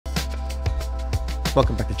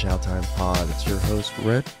Welcome back to Chow Time Pod. It's your host,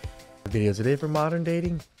 Red. The video today for modern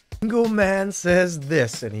dating. Single man says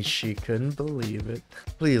this, and she couldn't believe it.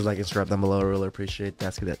 Please like and subscribe down below. I really appreciate that.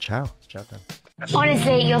 Let's get that chow. It's chow time.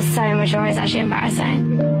 Honestly, you're so mature. It's actually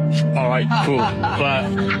embarrassing. All right, cool. But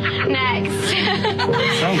Next.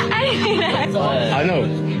 Anything next? I know.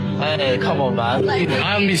 Hey, come on, man. I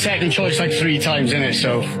haven't been second choice like 3 times in it,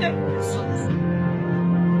 so.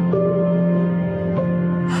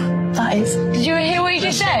 That is. Did you hear what he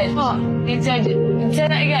just said? What? He said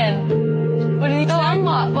that again. What did he say? Go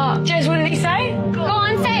on, what? Jess, what did he say? Go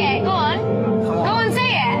on, say it. Go on. Go on, say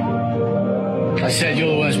it. I said you're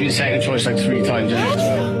the one's been second choice like 3 times in it.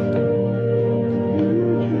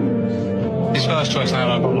 His first choice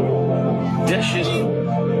now, no problem. Dishes.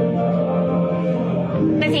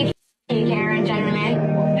 I think you, Karen, generally.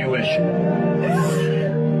 You wish.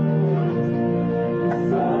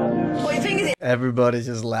 Everybody's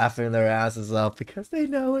just laughing their asses off because they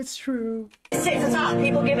know it's true. It's tit for tat.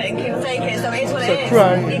 People give it and people take it, so it is what it is.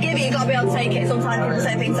 Crying. You give it, you gotta be able to take it. Sometimes people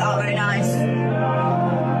say things that aren't very nice.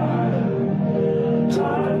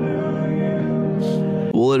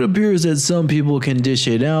 Well, it appears that some people can dish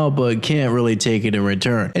it out but can't really take it in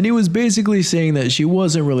return. And he was basically saying that she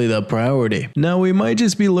wasn't really the priority. Now we might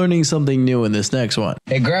just be learning something new in this next one.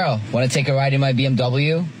 Hey, girl, want to take a ride in my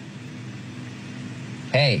BMW?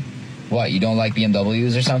 Hey, what, you don't like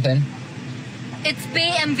BMWs or something? It's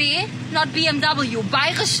BMW, not BMW.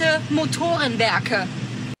 Bayerische Motorenwerke.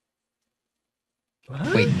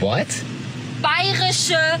 What? Wait, what?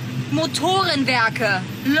 Bayerische Motorenwerke.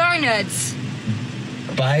 Learn it.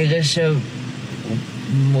 Bayerische...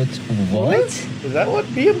 What? Is that what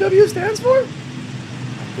BMW stands for? I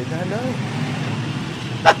did not know.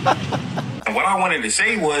 And what I wanted to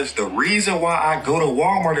say was the reason why I go to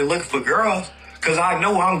Walmart and look for girls, because I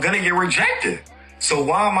know I'm going to get rejected. So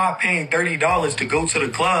why am I paying $30 to go to the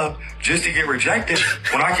club just to get rejected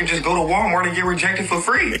when I can just go to Walmart and get rejected for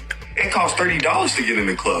free? It costs $30 to get in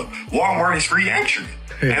the club. Walmart is free entry.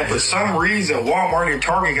 And for some reason, Walmart and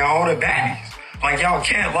Target got all the baddies. Like, y'all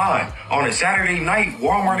can't lie. On a Saturday night,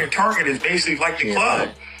 Walmart and Target is basically like the club.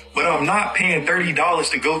 But I'm not paying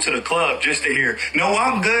 $30 to go to the club just to hear, no,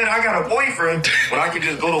 I'm good, I got a boyfriend, but I can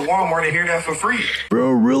just go to Walmart and hear that for free. Bro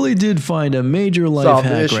really did find a major life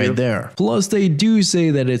hack right there. Plus they do say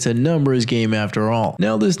that it's a numbers game after all.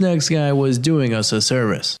 Now this next guy was doing us a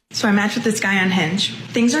service. So I matched with this guy on Hinge.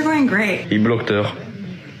 Things are going great. He blocked her.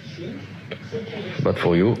 But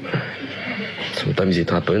for you, sometimes it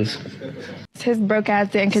happens. His broke ass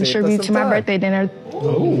didn't contribute to my birthday dinner.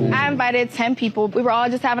 Ooh. I invited 10 people. We were all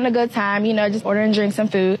just having a good time, you know, just ordering drinks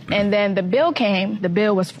and food. And then the bill came. The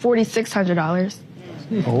bill was $4,600.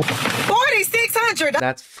 Oh. $4,600.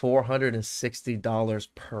 That's $460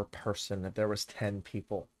 per person if there was 10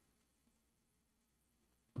 people.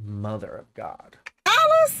 Mother of God.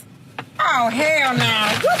 Oh, hell no.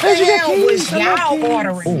 What the hell was y'all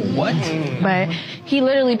ordering? Oh, what? But he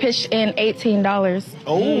literally pitched in $18.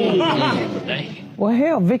 Oh. Well,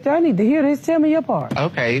 hell, Victor, I need to hear this. Tell me your part.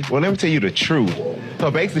 Okay, well, let me tell you the truth.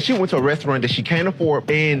 So basically, she went to a restaurant that she can't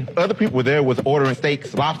afford, and other people there was ordering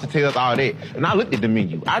steaks, lobster tails, all that. And I looked at the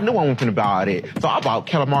menu. I knew I wasn't finna buy all that. So I bought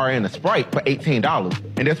calamari and a Sprite for $18.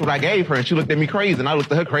 And that's what I gave her, and she looked at me crazy, and I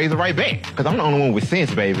looked at her crazy right back. Because I'm the only one with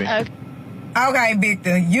sense, baby. Okay,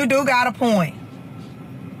 Victor, you do got a point.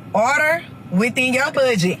 Order within your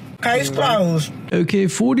budget. Case closed. Okay,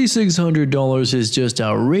 $4,600 is just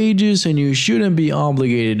outrageous and you shouldn't be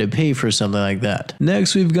obligated to pay for something like that.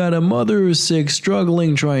 Next, we've got a mother of 6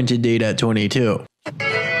 struggling trying to date at 22.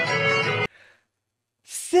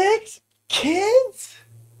 6 kids?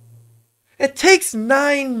 It takes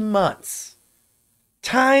 9 months.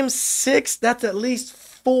 Times 6, that's at least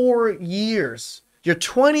 4 years. You're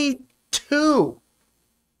 22.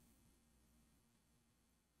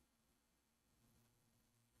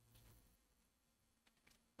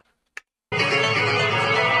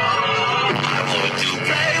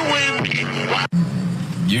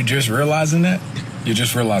 You just realizing that? You're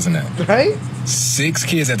just realizing that. Right? 6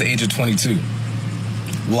 kids at the age of 22.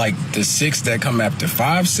 Like the 6 that come after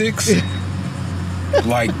 5, 6.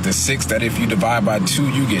 Like the 6 that if you divide by 2,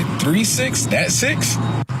 you get 3, 6. That 6?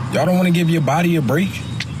 Y'all don't want to give your body a break?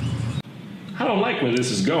 I don't like where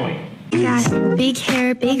this is going. Got big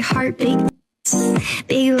hair, big heart, big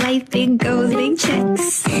life, big goals, big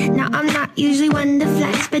checks. Now I'm not usually one to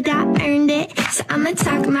flex, but I earned it, so I'ma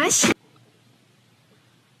talk my shit.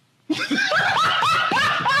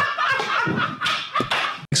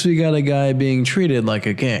 Next we got a guy being treated like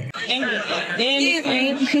a king.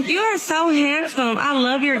 You are so handsome. I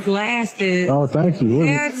love your glasses. Oh, thank you.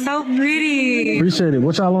 They're so pretty. Appreciate it.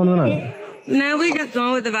 What y'all on tonight? No, we just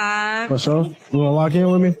going with the vibe. What's up? You wanna lock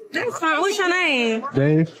in with me? That's fine. What's your name?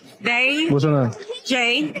 Dave. Dave. What's your name?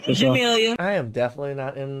 Jay. What's up? Jamelia. I am definitely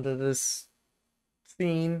not into this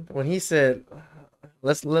scene. When he said,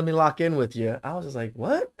 let me lock in with you, I was just like,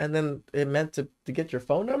 what? And then it meant to get your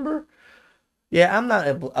phone number? Yeah, I'm not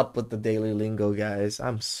up with the daily lingo, guys.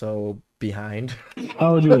 I'm so behind.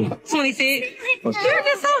 How old are you? 26. You're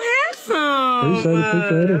just so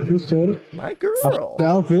handsome. Appreciate it. My girl. The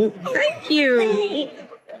outfit. Thank you.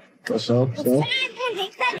 What's up?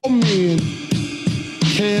 Men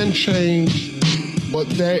can change, but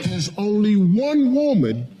there is only one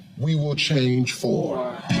woman we will change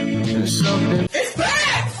for.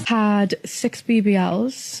 Had 6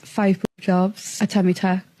 BBLs, 5 boob jobs, a tummy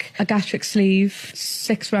tuck, a gastric sleeve,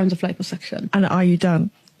 6 rounds of liposuction. And are you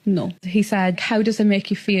done? No. He said, how does it make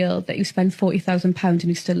you feel that you spend £40,000 and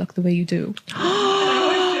you still look the way you do?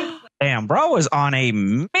 Damn, bro is on a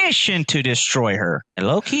mission to destroy her. And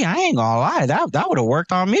low-key, I ain't gonna lie, that would have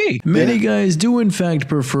worked on me. Many guys do in fact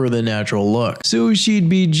prefer the natural look, so she'd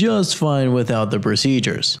be just fine without the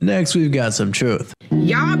procedures. Next, we've got some truth.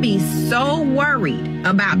 Y'all be so worried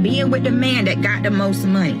about being with the man that got the most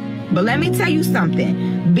money. But let me tell you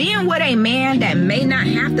something. Being with a man that may not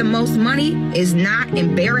have the most money is not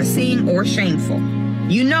embarrassing or shameful.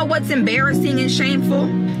 You know what's embarrassing and shameful?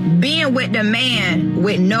 Being with the man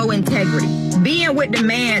with no integrity. Being with the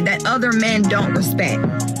man that other men don't respect.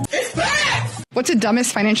 What's the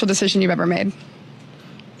dumbest financial decision you've ever made?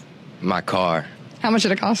 My car, How much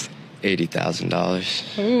did it cost?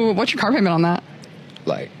 $80,000. Ooh, what's your car payment on that?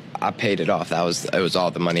 Like, I paid it off. It was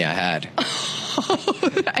all the money I had.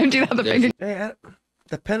 And do you have the big? Yeah,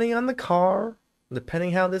 depending on the car,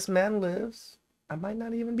 depending how this man lives, I might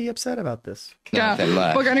not even be upset about this. Nothing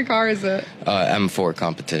left. What kind of car is it? M4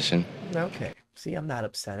 competition. Okay. See, I'm not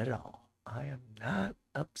upset at all. I am not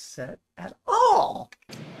upset at all.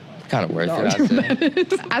 Kind of worth it, I'd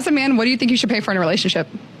say. As a man, what do you think you should pay for in a relationship?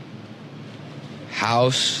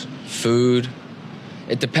 House, food.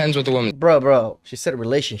 It depends what the woman. Bro, she said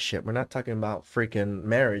relationship. We're not talking about freaking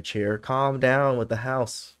marriage here. Calm down with the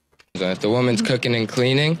house. If the woman's cooking and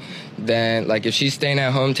cleaning, then like if she's staying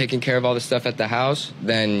at home taking care of all the stuff at the house,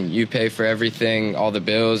 then you pay for everything, all the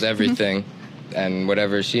bills, everything, and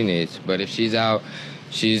whatever she needs. But if she's out,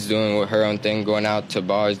 she's doing her own thing, going out to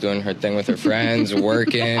bars, doing her thing with her friends,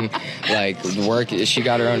 working, she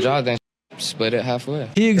got her own job, then split it halfway.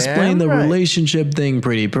 He explained the relationship thing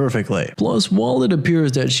pretty perfectly. Plus, while it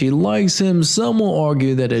appears that she likes him, some will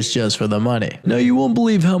argue that it's just for the money. Now, you won't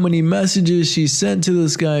believe how many messages she sent to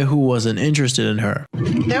this guy who wasn't interested in her.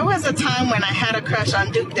 There was a time when I had a crush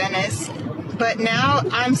on Duke Dennis, but now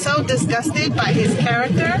I'm so disgusted by his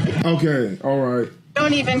character. Okay, all right. I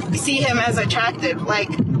don't even see him as attractive. Like,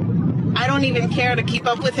 I don't even care to keep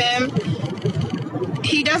up with him.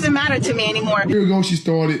 He doesn't matter to me anymore. A year ago, she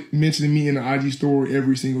started mentioning me in the IG story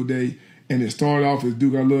every single day. And it started off as,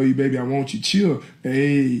 Duke, I love you, baby, I want you, chill.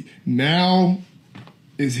 Hey, now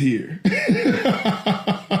it's here.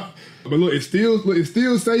 But look, it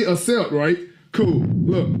still say accept, right? Cool,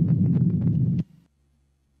 look.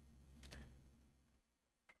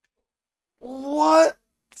 What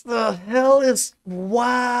the hell is...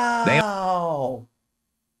 Wow.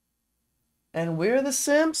 And we're the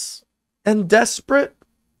simps? And desperate?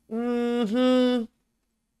 Mm-hmm.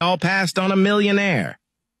 All passed on a millionaire.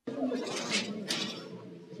 Oh,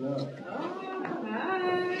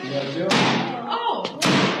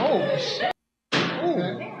 shit.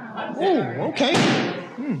 Oh, okay.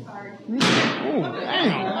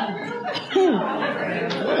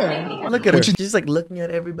 Look at her. She's like looking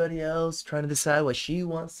at everybody else, trying to decide what she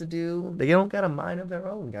wants to do. They don't got a mind of their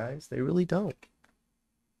own, guys. They really don't.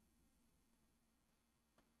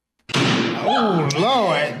 Oh,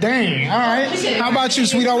 Lord, dang. All right. How about you,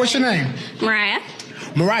 sweetheart? What's your name? Mariah.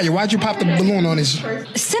 Mariah, why'd you pop the balloon on this?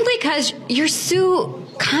 Simply because your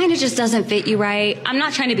suit kind of just doesn't fit you right. I'm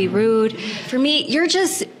not trying to be rude. For me, you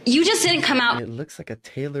just didn't come out It looks like a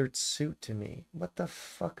tailored suit to me. What the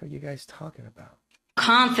fuck are you guys talking about?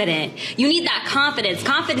 confident. You need that confidence.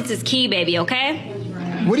 Confidence is key, baby, okay?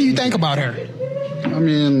 What do you think about her? I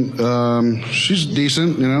mean, she's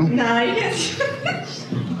decent, you know? Nice.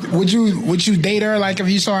 Would you date her like if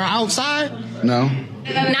you saw her outside? No.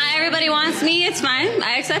 Not everybody wants me. It's fine.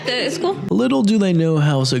 I accept it. It's cool. Little do they know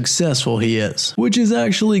how successful he is, which is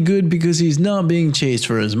actually good because he's not being chased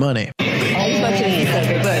for his money.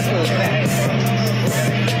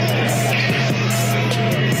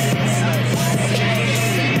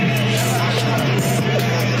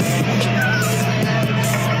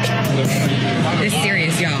 It's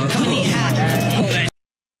serious, y'all.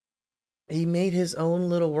 He made his own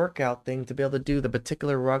little workout thing to be able to do the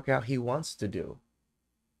particular workout he wants to do.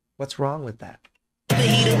 What's wrong with that?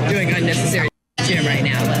 Doing unnecessary gym right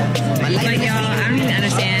now. Like, y'all, I don't even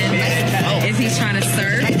understand if he's trying to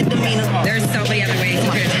surf. There's so many other ways he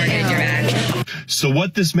could have targeted your back. So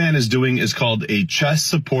what this man is doing is called a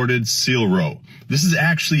chest-supported seal row. This is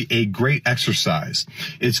actually a great exercise.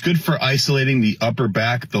 It's good for isolating the upper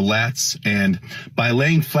back, the lats, and by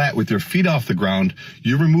laying flat with your feet off the ground,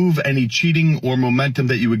 you remove any cheating or momentum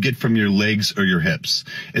that you would get from your legs or your hips.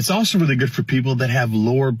 It's also really good for people that have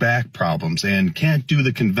lower back problems and can't do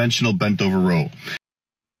the conventional bent over row.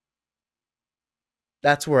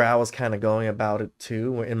 That's where I was kind of going about it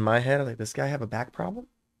too. In my head, I'm like, this guy have a back problem?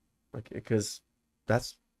 Like, because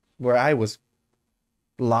that's where I was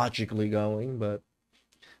logically going, but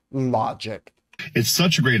logic. It's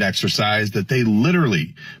such a great exercise that they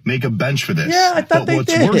literally make a bench for this. Yeah, I thought but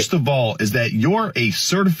what's worst of all is that you're a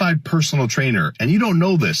certified personal trainer and you don't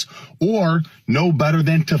know this or know better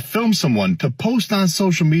than to film someone to post on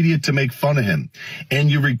social media to make fun of him.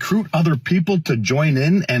 And you recruit other people to join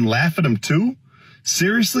in and laugh at him too?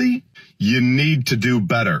 Seriously? You need to do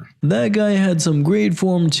better. That guy had some great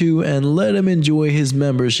form too and let him enjoy his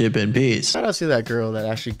membership in peace. I don't see that girl that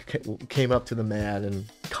actually came up to the man and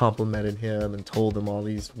complimented him and told him all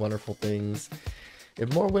these wonderful things.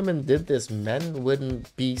 If more women did this, men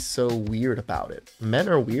wouldn't be so weird about it. Men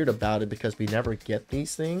are weird about it because we never get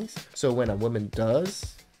these things. So when a woman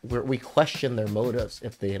does, we question their motives.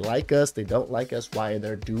 If they like us, they don't like us, why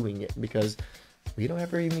they're doing it. Because we don't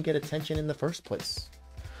ever even get attention in the first place.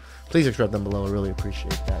 Please subscribe down below. I really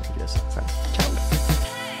appreciate that. If you guys have time. Ciao.